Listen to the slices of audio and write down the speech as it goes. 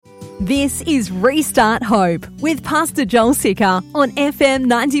This is Restart Hope with Pastor Joel Sicker on FM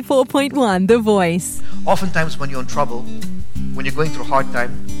 94.1 The Voice. Oftentimes when you're in trouble, when you're going through a hard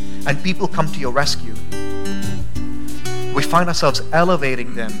time, and people come to your rescue, we find ourselves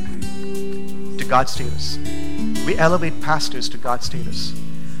elevating them to God's status. We elevate pastors to God's status.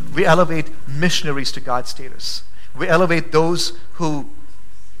 We elevate missionaries to God's status. We elevate those who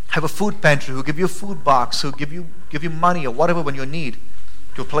have a food pantry, who give you a food box, who give you money or whatever when you need,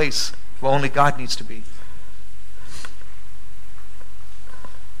 to a place where only God needs to be.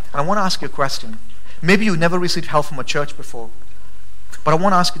 And I want to ask you a question. Maybe you never received help from a church before, but I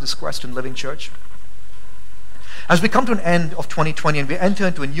want to ask you this question, Living Church. As we come to an end of 2020 and we enter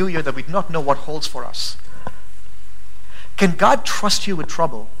into a new year that we do not know what holds for us, can God trust you with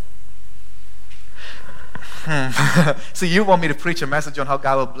trouble? So you want me to preach a message on how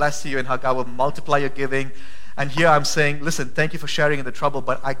God will bless you and how God will multiply your giving. And here I'm saying, listen, thank you for sharing in the trouble,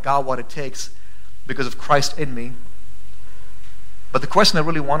 but I got what it takes because of Christ in me. But the question I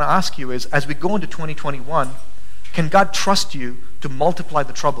really want to ask you is, as we go into 2021, can God trust you to multiply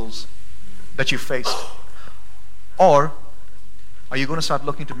the troubles that you faced? Or are you going to start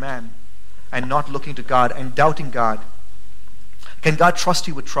looking to man and not looking to God and doubting God? Can God trust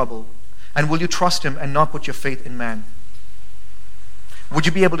you with trouble? And will you trust Him and not put your faith in man? Would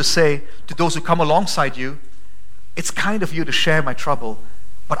you be able to say to those who come alongside you, it's kind of you to share my trouble,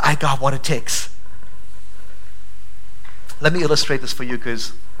 but I got what it takes. Let me illustrate this for you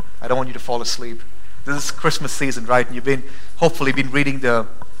because I don't want you to fall asleep. This is Christmas season, right? And you've hopefully been reading the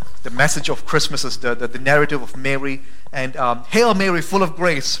message of Christmas, is the narrative of Mary. And Hail Mary, full of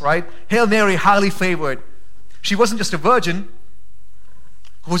grace, right? Hail Mary, highly favored. She wasn't just a virgin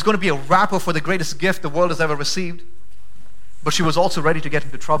who was going to be a wrapper for the greatest gift the world has ever received, but she was also ready to get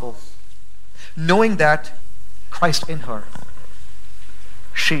into trouble. Knowing that Christ in her,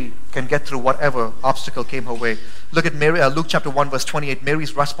 she can get through whatever obstacle came her way. Look at Mary, Luke chapter 1 verse 28,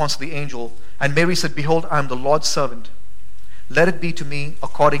 Mary's response to the angel. And Mary said, "Behold, I am the Lord's servant. Let it be to me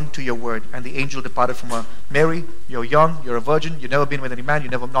according to your word." And the angel departed from her. Mary, you're young, you're a virgin, you've never been with any man,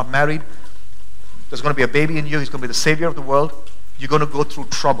 you're not married. There's going to be a baby in you, he's going to be the savior of the world. You're going to go through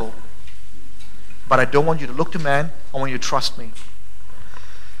trouble. But I don't want you to look to man, I want you to trust me.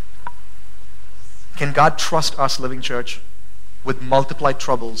 Can God trust us, Living Church, with multiplied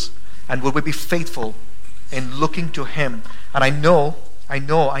troubles? And will we be faithful in looking to Him? And I know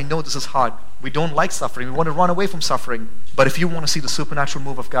this is hard. We don't like suffering. We want to run away from suffering. But if you want to see the supernatural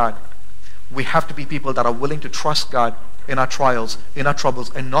move of God, we have to be people that are willing to trust God in our trials, in our troubles,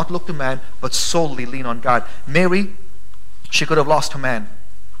 and not look to man, but solely lean on God. Mary, she could have lost her man,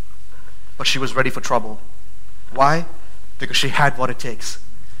 but she was ready for trouble. Why? Because she had what it takes.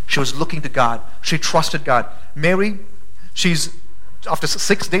 She was looking to God. She trusted God. Mary, she's after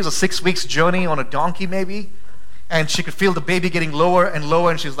 6 days or 6 weeks journey on a donkey maybe, and she could feel the baby getting lower and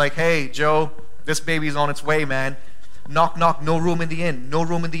lower, and she's like, "Hey, Joe, this baby's on its way, man. Knock, knock, no room in the inn, no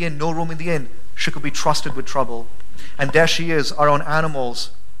room in the inn, no room in the inn." She could be trusted with trouble. And there she is, our own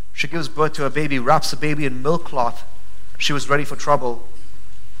animals. She gives birth to a baby, wraps the baby in milk cloth. She was ready for trouble.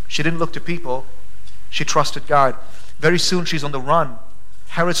 She didn't look to people. She trusted God. Very soon she's on the run.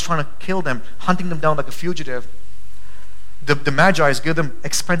 Herod's trying to kill them, hunting them down like a fugitive. The Magi give them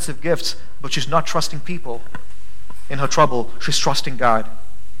expensive gifts, but she's not trusting people. In her trouble, she's trusting God.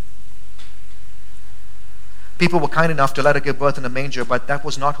 People were kind enough to let her give birth in a manger, but that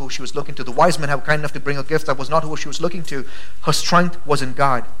was not who she was looking to. The wise men were kind enough to bring her gifts. That was not who she was looking to. Her strength was in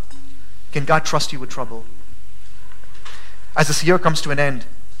God. Can God trust you with trouble? As this year comes to an end,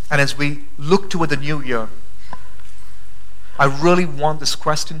 and as we look toward the new year, I really want this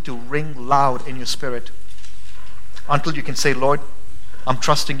question to ring loud in your spirit until you can say, "Lord, I'm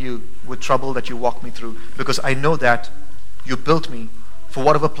trusting you with trouble that you walk me through, because I know that you built me for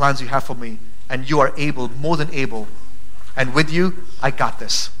whatever plans you have for me, and you are able, more than able, and with you, I got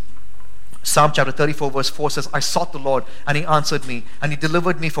this." Psalm chapter 34 verse 4 says, "I sought the Lord, and He answered me, and He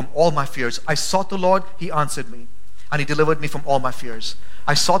delivered me from all my fears." I sought the Lord, He answered me, and He delivered me from all my fears.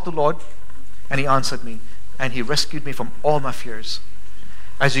 I sought the Lord, and He answered me, and He rescued me from all my fears.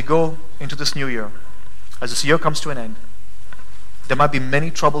 As you go into this new year, as this year comes to an end, there might be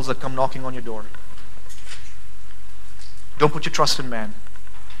many troubles that come knocking on your door. Don't put your trust in man.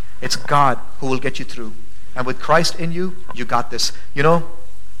 It's God who will get you through. And with Christ in you, you got this. You know,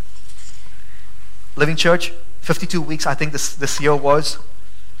 Living Church, 52 weeks I think this year was.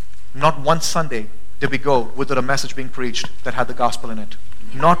 Not one Sunday did we go without a message being preached that had the gospel in it.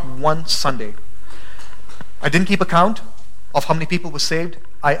 Not one Sunday. I didn't keep account of how many people were saved.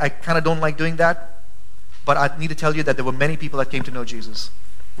 I kind of don't like doing that. But I need to tell you that there were many people that came to know Jesus.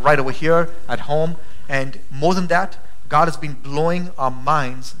 right over here at home. And more than that, God has been blowing our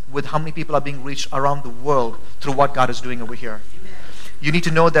minds with how many people are being reached around the world through what God is doing over here. Amen. You need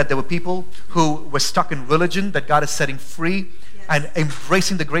to know that there were people who were stuck in religion that God is setting free and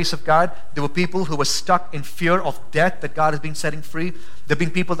embracing the grace of God. There were people who were stuck in fear of death that God has been setting free. There have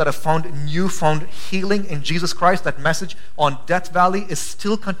been people that have found newfound healing in Jesus Christ. That message on Death Valley is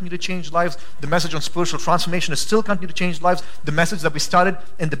still continuing to change lives. The message on spiritual transformation is still continuing to change lives. The message that we started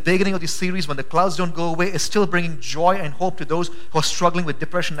in the beginning of this series, when the clouds don't go away, is still bringing joy and hope to those who are struggling with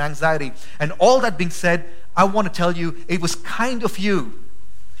depression and anxiety. And all that being said, I want to tell you, it was kind of you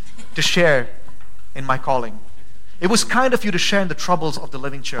to share in my calling. It was kind of you to share in the troubles of the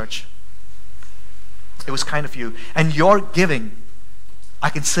living church. It was kind of you. And your giving, I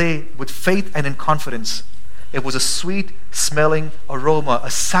can say with faith and in confidence, it was a sweet smelling aroma,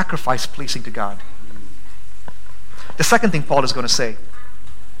 a sacrifice pleasing to God. The second thing Paul is going to say,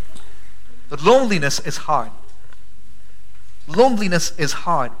 that loneliness is hard. Loneliness is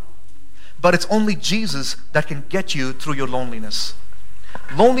hard. But it's only Jesus that can get you through your loneliness.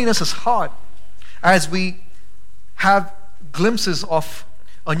 Loneliness is hard. As we have glimpses of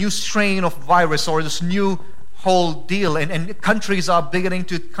a new strain of virus or this new whole deal, and countries are beginning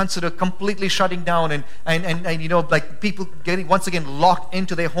to consider completely shutting down, and you know, like people getting once again locked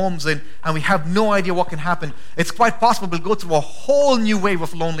into their homes, and we have no idea what can happen. It's quite possible we'll go through a whole new wave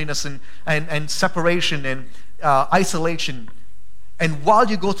of loneliness and separation and isolation. And while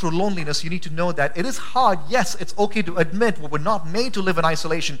you go through loneliness, you need to know that it is hard. Yes, it's okay to admit we're not made to live in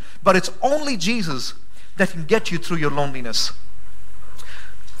isolation, but it's only Jesus that can get you through your loneliness.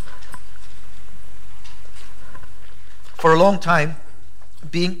 For a long time,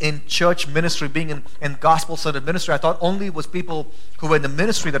 being in church ministry, being in gospel-centered ministry, I thought only it was people who were in the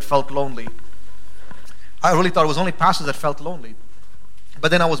ministry that felt lonely. I really thought it was only pastors that felt lonely. But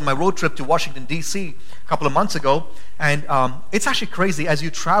then I was on my road trip to Washington, D.C. a couple of months ago, and it's actually crazy as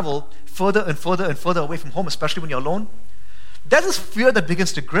you travel further and further and further away from home, especially when you're alone. There's this fear that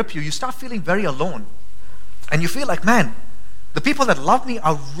begins to grip you. You start feeling very alone. And you feel like, man, the people that love me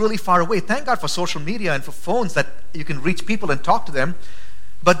are really far away. Thank God for social media and for phones that you can reach people and talk to them.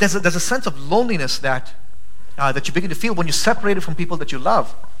 But there's a sense of loneliness that you begin to feel when you're separated from people that you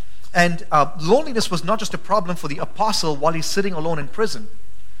love. And loneliness was not just a problem for the apostle while he's sitting alone in prison.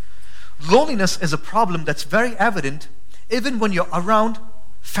 Loneliness is a problem that's very evident even when you're around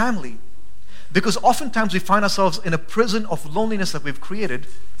family. Because oftentimes we find ourselves in a prison of loneliness that we've created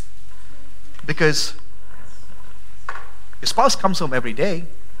because your spouse comes home every day,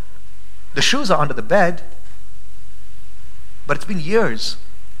 the shoes are under the bed, but it's been years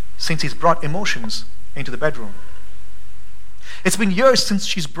since he's brought emotions into the bedroom. It's been years since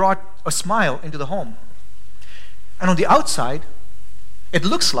she's brought a smile into the home. And on the outside, it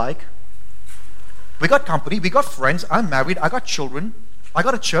looks like we got company, we got friends, I'm married, I got children, I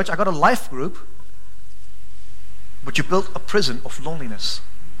got a church, I got a life group, but you built a prison of loneliness.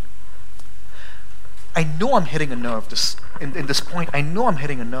 I know I'm hitting a nerve in this point. I know I'm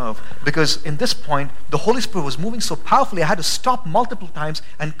hitting a nerve because in this point, the Holy Spirit was moving so powerfully, I had to stop multiple times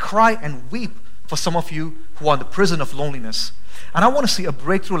and cry and weep for some of you who are in the prison of loneliness. And I want to see a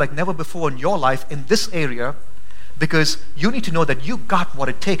breakthrough like never before in your life in this area because you need to know that you got what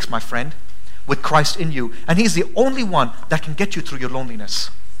it takes, my friend, with Christ in you. And He's the only one that can get you through your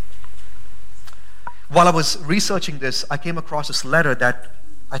loneliness. While I was researching this, I came across this letter that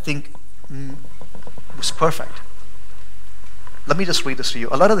I think was perfect. Let me just read this to you.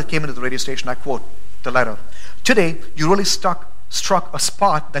 A letter that came into the radio station, I quote the letter. Today, you really struck a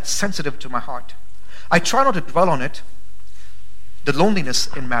spot that's sensitive to my heart. I try not to dwell on it, the loneliness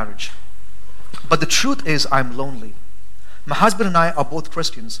in marriage. But the truth is I'm lonely. My husband and I are both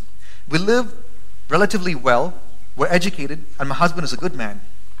Christians. We live relatively well, we're educated, and my husband is a good man.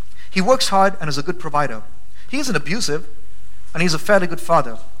 He works hard and is a good provider. He isn't abusive, and he's a fairly good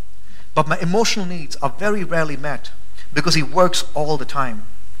father. But my emotional needs are very rarely met because he works all the time.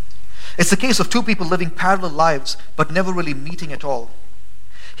 It's the case of two people living parallel lives but never really meeting at all.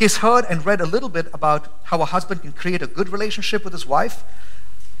 He has heard and read a little bit about how a husband can create a good relationship with his wife,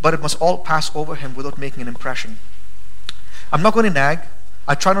 but it must all pass over him without making an impression. I'm not going to nag.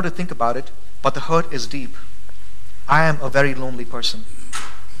 I try not to think about it, but the hurt is deep. I am a very lonely person.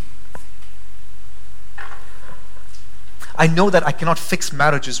 I know that I cannot fix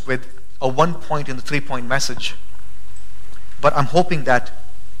marriages with a 1 point in the 3-point message, but I'm hoping that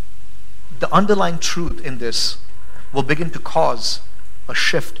the underlying truth in this will begin to cause a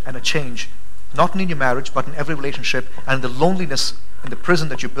shift and a change, not only in your marriage, but in every relationship and the loneliness and the prison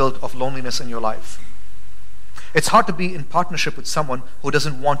that you built of loneliness in your life. It's hard to be in partnership with someone who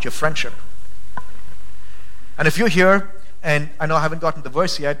doesn't want your friendship. And if you're here, and I know I haven't gotten the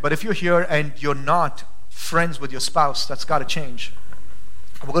verse yet, but if you're here and you're not friends with your spouse, that's got to change.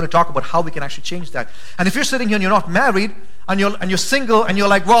 We're going to talk about how we can actually change that. And if you're sitting here and you're not married, and you're single, and you're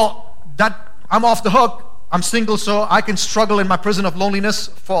like, well, I'm off the hook. I'm single, so I can struggle in my prison of loneliness.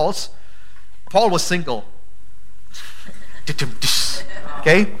 False. Paul was single.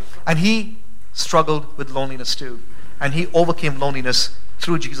 Okay? And he struggled with loneliness too. And he overcame loneliness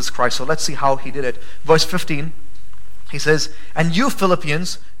through Jesus Christ. So let's see how he did it. Verse 15, he says, "And you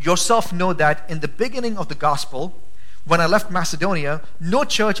Philippians yourself know that in the beginning of the gospel, when I left Macedonia, no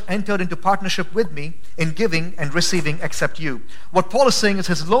church entered into partnership with me in giving and receiving except you." What Paul is saying is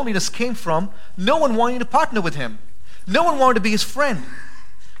his loneliness came from no one wanting to partner with him. No one wanted to be his friend.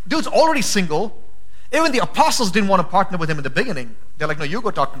 Dude's already single. Even the apostles didn't want to partner with him in the beginning. They're like, no, you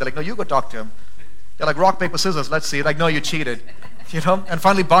go talk to him. They're like, no, you go talk to him. They're like, rock, paper, scissors, let's see. Like, no, you cheated. And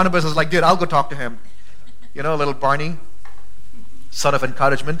finally Barnabas is like, dude, I'll go talk to him. Little Barney, son of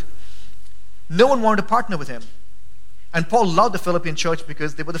encouragement. No one wanted to partner with him. And Paul loved the Philippian church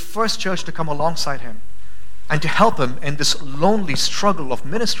because they were the first church to come alongside him and to help him in this lonely struggle of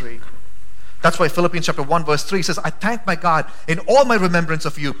ministry. That's why Philippians chapter 1 verse 3 says, "I thank my God in all my remembrance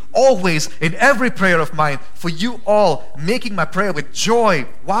of you, always in every prayer of mine, for you all, making my prayer with joy."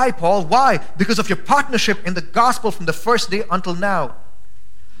 Why, Paul? Why? Because of your partnership in the gospel from the first day until now.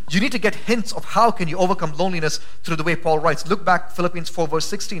 You need to get hints of how can you overcome loneliness through the way Paul writes. Look back, Philippians 4 verse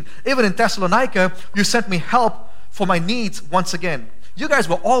 16. "Even in Thessalonica, you sent me help for my needs once again." You guys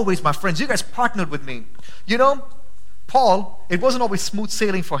were always my friends. You guys partnered with me. Paul, it wasn't always smooth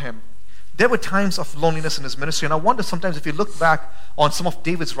sailing for him. There were times of loneliness in his ministry, and I wonder sometimes if you look back on some of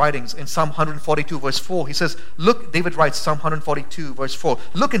David's writings in Psalm 142 verse 4, he says, David writes Psalm 142 verse 4,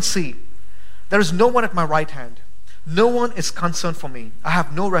 "Look and see, there is no one at my right hand. No one is concerned for me. I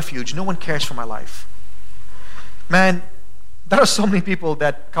have no refuge. No one cares for my life." Man, there are so many people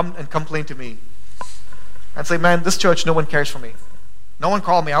that come and complain to me and say, "Man, this church, no one cares for me. No one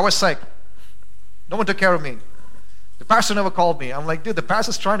called me. I was sick. No one took care of me. The pastor never called me." I'm like, dude, the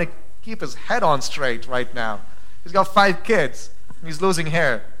pastor's trying to keep his head on straight right now. He's got 5 kids. He's losing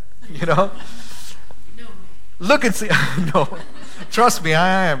hair. Look and see. No, trust me, I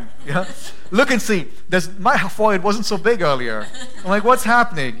am. Look and see. My forehead wasn't so big earlier. I'm like, what's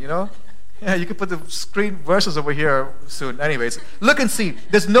happening? Yeah, you can put the screen verses over here soon. Anyways, look and see.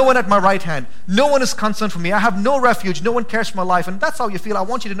 There's no one at my right hand. No one is concerned for me. I have no refuge. No one cares for my life. And that's how you feel. I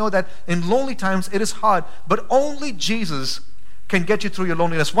want you to know that in lonely times, it is hard. But only Jesus can get you through your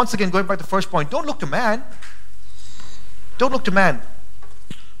loneliness. Once again, going back to the first point, don't look to man. Don't look to man.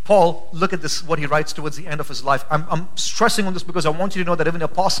 Paul, look at this, what he writes towards the end of his life. I'm stressing on this because I want you to know that even the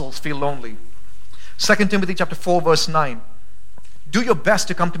apostles feel lonely. 2 Timothy chapter 4, verse 9. "Do your best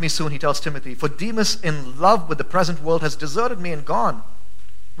to come to me soon," he tells Timothy, "for Demas, in love with the present world, has deserted me and gone."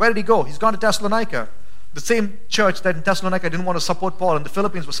 Where did he go? He's gone to Thessalonica. The same church that in Thessalonica didn't want to support Paul, and the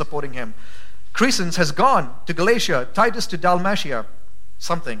Philippines were supporting him. Crescens has gone to Galatia, Titus to Dalmatia,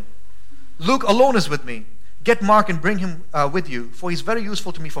 something. "Luke alone is with me. Get Mark and bring him with you, for he's very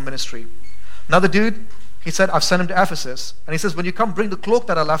useful to me for ministry." Another dude, he said, "I've sent him to Ephesus." And he says, "When you come, bring the cloak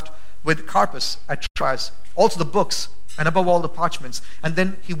that I left with Carpus at Troas, also the books, and above all the parchments." And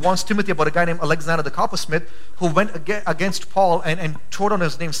then he warns Timothy about a guy named Alexander the coppersmith who went against Paul and tore on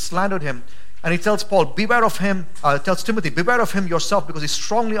his name, slandered him. And he tells Paul, beware of him, tells Timothy, beware of him yourself because he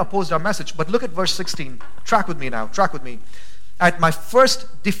strongly opposed our message. But look at verse 16. Track with me now. Track with me. "At my first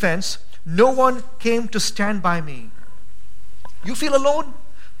defense, no one came to stand by me." You feel alone?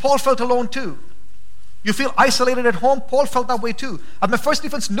 Paul felt alone too. You feel isolated at home? Paul felt that way too. At my first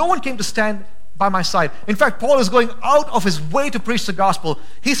defense, no one came to stand by my side. In fact, Paul is going out of his way to preach the gospel.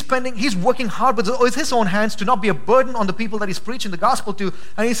 He's working hard with his own hands to not be a burden on the people that he's preaching the gospel to.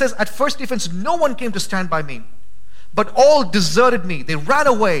 And he says, at first defense, no one came to stand by me, but all deserted me. They ran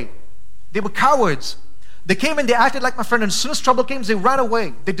away. They were cowards. They came and they acted like my friend, and as soon as trouble came, they ran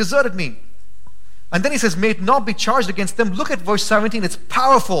away. They deserted me. And then he says, may it not be charged against them. Look at verse 17. It's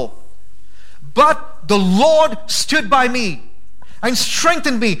powerful. "But the Lord stood by me and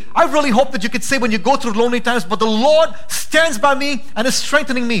strengthened me." I really hope that you could say when you go through lonely times, "But the Lord stands by me and is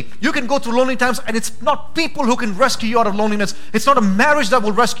strengthening me." You can go through lonely times and it's not people who can rescue you out of loneliness. It's not a marriage that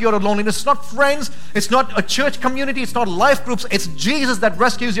will rescue you out of loneliness. It's not friends. It's not a church community. It's not life groups. It's Jesus that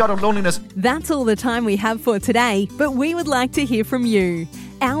rescues you out of loneliness. That's all the time we have for today, but we would like to hear from you.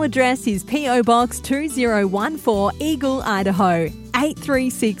 Our address is P.O. Box 2014, Eagle, Idaho,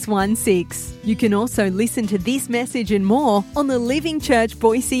 83616. You can also listen to this message and more on the Living Church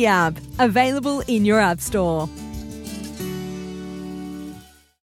Boise app, available in your app store.